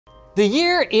The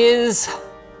year is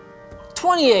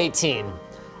 2018,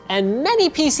 and many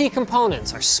PC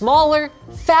components are smaller,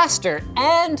 faster,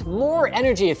 and more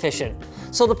energy efficient.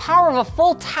 So the power of a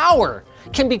full tower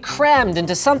can be crammed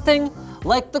into something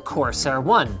like the Corsair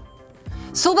One.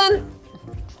 So then,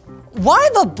 why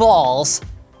the balls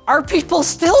are people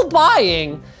still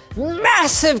buying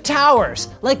massive towers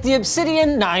like the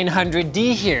Obsidian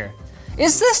 900D here?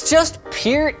 Is this just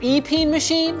pure EP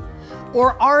machine,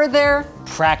 or are there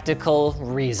practical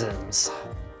reasons?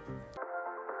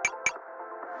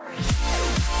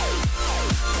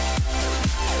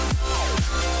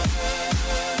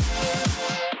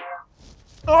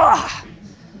 Ugh.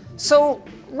 So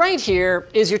right here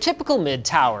is your typical mid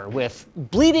tower with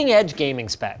bleeding edge gaming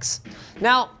specs.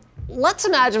 Now, let's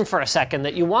imagine for a second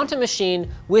that you want a machine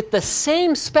with the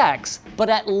same specs, but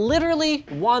at literally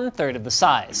 1/3 of the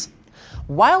size.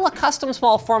 While a custom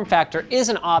small form factor is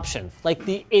an option, like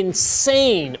the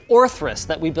insane Orthrus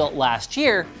that we built last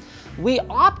year, we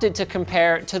opted to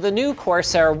compare to the new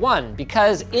Corsair One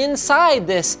because inside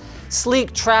this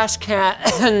sleek trash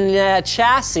can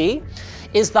chassis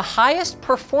is the highest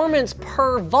performance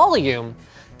per volume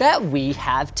that we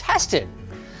have tested.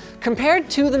 Compared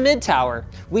to the mid tower,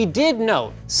 we did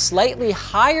note slightly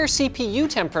higher CPU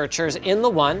temperatures in the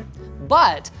One,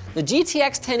 but the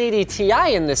GTX 1080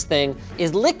 Ti in this thing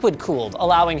is liquid cooled,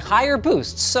 allowing higher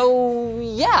boosts. So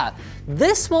yeah,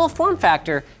 this small form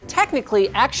factor technically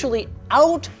actually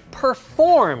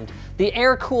outperformed the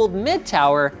air-cooled mid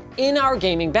tower in our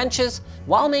gaming benches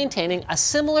while maintaining a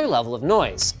similar level of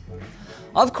noise.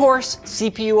 Of course,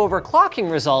 CPU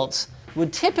overclocking results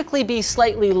would typically be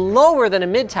slightly lower than a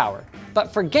mid tower,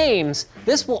 but for games,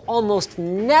 this will almost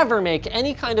never make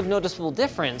any kind of noticeable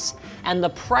difference, and the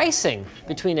pricing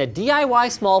between a DIY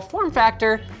small form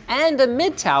factor and a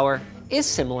mid tower is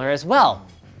similar as well.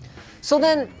 So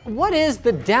then, what is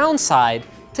the downside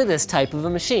to this type of a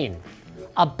machine?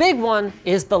 A big one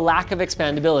is the lack of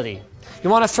expandability. You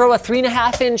wanna throw a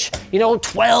 3.5-inch,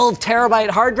 12 terabyte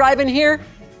hard drive in here?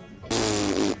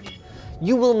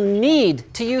 You will need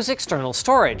to use external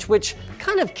storage, which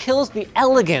kind of kills the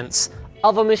elegance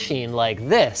of a machine like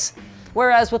this.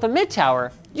 Whereas with a mid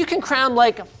tower, you can cram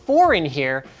like 4 in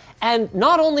here, and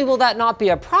not only will that not be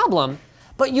a problem,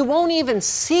 but you won't even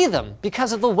see them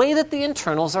because of the way that the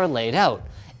internals are laid out.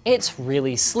 It's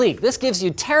really sleek. This gives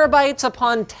you terabytes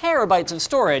upon terabytes of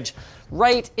storage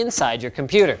right inside your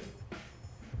computer.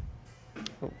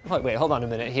 Wait, hold on a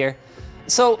minute here.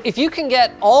 So if you can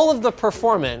get all of the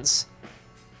performance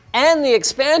and the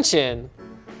expansion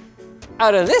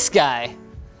out of this guy,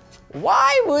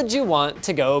 why would you want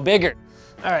to go bigger?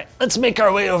 All right, let's make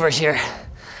our way over here.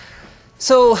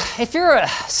 So if you're a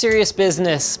serious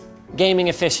business gaming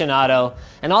aficionado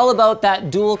and all about that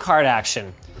dual card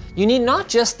action, you need not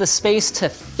just the space to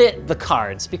fit the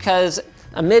cards, because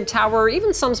a mid tower or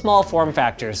even some small form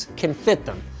factors can fit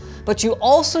them, but you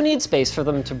also need space for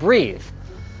them to breathe.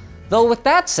 Though with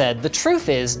that said, the truth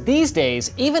is, these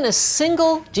days, even a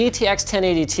single GTX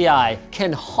 1080 Ti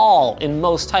can haul in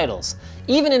most titles,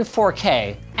 even in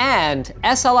 4K, and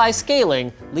SLI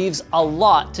scaling leaves a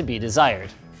lot to be desired.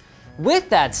 With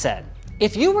that said,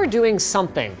 if you were doing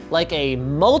something like a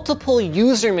multiple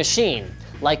user machine,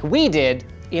 like we did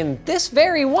in this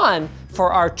very one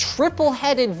for our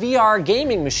triple-headed VR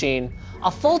gaming machine,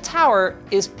 a full tower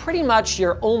is pretty much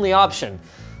your only option.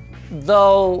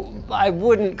 Though I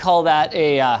wouldn't call that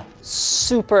a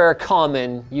super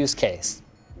common use case.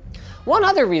 One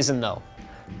other reason though,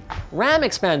 RAM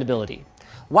expandability.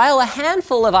 While a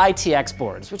handful of ITX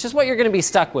boards, which is what you're gonna be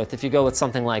stuck with if you go with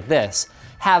something like this,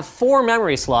 have 4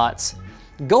 memory slots,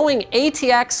 going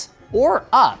ATX or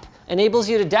up enables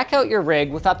you to deck out your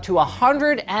rig with up to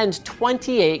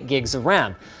 128 gigs of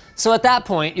RAM. So at that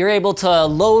point, you're able to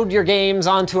load your games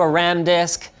onto a RAM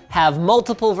disk, have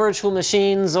multiple virtual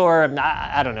machines, or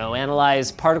I don't know,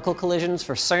 analyze particle collisions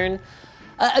for CERN.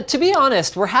 To be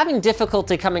honest, we're having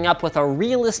difficulty coming up with a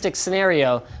realistic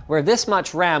scenario where this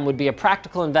much RAM would be a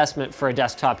practical investment for a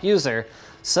desktop user,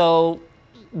 so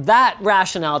that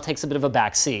rationale takes a bit of a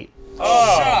back seat.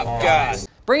 Oh, shut up, guys.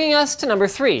 Bringing us to number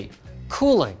 3,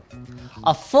 cooling.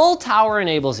 A full tower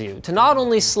enables you to not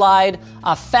only slide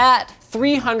a fat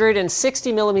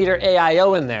 360mm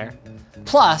AIO in there,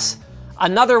 plus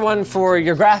another one for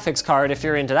your graphics card if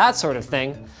you're into that sort of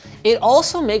thing, it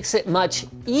also makes it much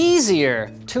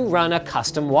easier to run a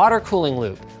custom water cooling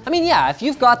loop. I mean, yeah, if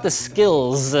you've got the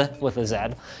skills with a Z,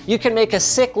 you can make a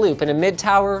sick loop in a mid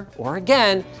tower, or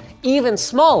again, even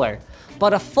smaller,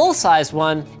 but a full-size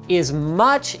one is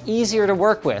much easier to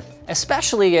work with,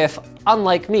 especially if,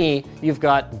 unlike me, you've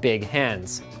got big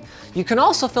hands. You can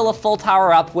also fill a full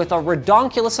tower up with a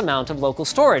redonkulous amount of local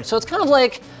storage. So it's kind of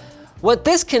like what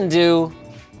this can do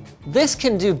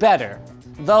better,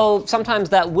 though sometimes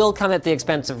that will come at the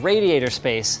expense of radiator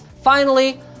space.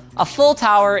 Finally, a full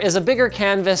tower is a bigger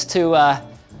canvas to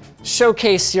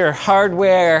showcase your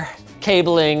hardware,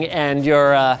 cabling, and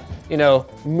your,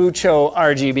 mucho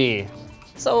RGB.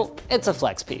 So it's a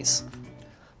flex piece.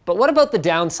 But what about the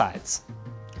downsides?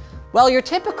 Well, your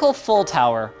typical full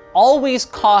tower always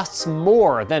costs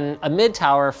more than a mid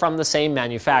tower from the same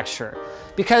manufacturer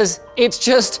because it's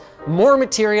just more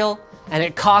material and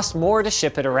it costs more to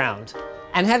ship it around.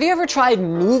 And have you ever tried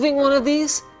moving one of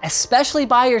these, especially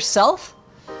by yourself?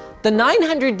 The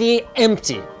 900D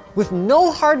empty, with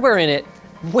no hardware in it,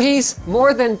 weighs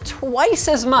more than twice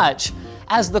as much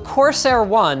as the Corsair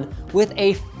One with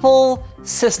a full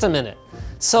system in it.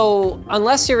 So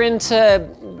unless you're into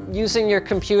using your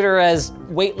computer as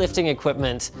weightlifting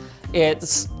equipment,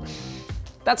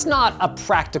 that's not a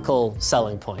practical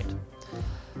selling point.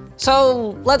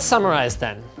 So let's summarize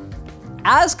then.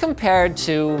 As compared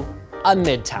to a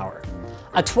mid tower,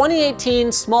 a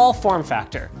 2018 small form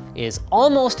factor is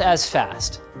almost as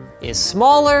fast, is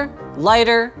smaller,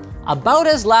 lighter, about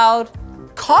as loud,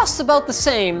 costs about the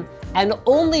same, and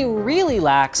only really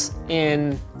lacks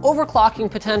in overclocking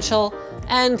potential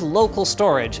and local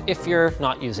storage if you're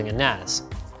not using a NAS.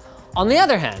 On the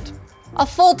other hand, a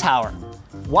full tower,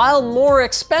 while more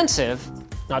expensive,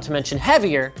 not to mention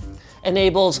heavier,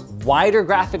 enables wider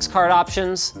graphics card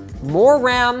options, more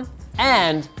RAM,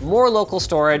 and more local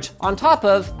storage on top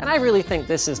of, and I really think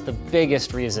this is the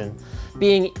biggest reason,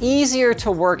 being easier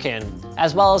to work in,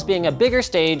 as well as being a bigger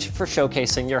stage for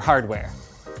showcasing your hardware.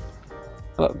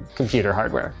 Well, computer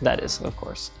hardware, that is, of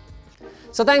course.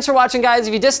 So thanks for watching, guys.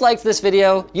 If you disliked this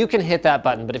video, you can hit that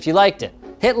button, but if you liked it,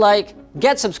 hit like,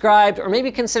 get subscribed, or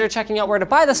maybe consider checking out where to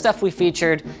buy the stuff we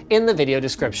featured in the video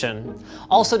description.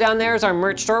 Also down there is our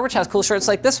merch store, which has cool shirts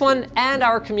like this one, and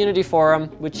our community forum,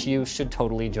 which you should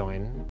totally join.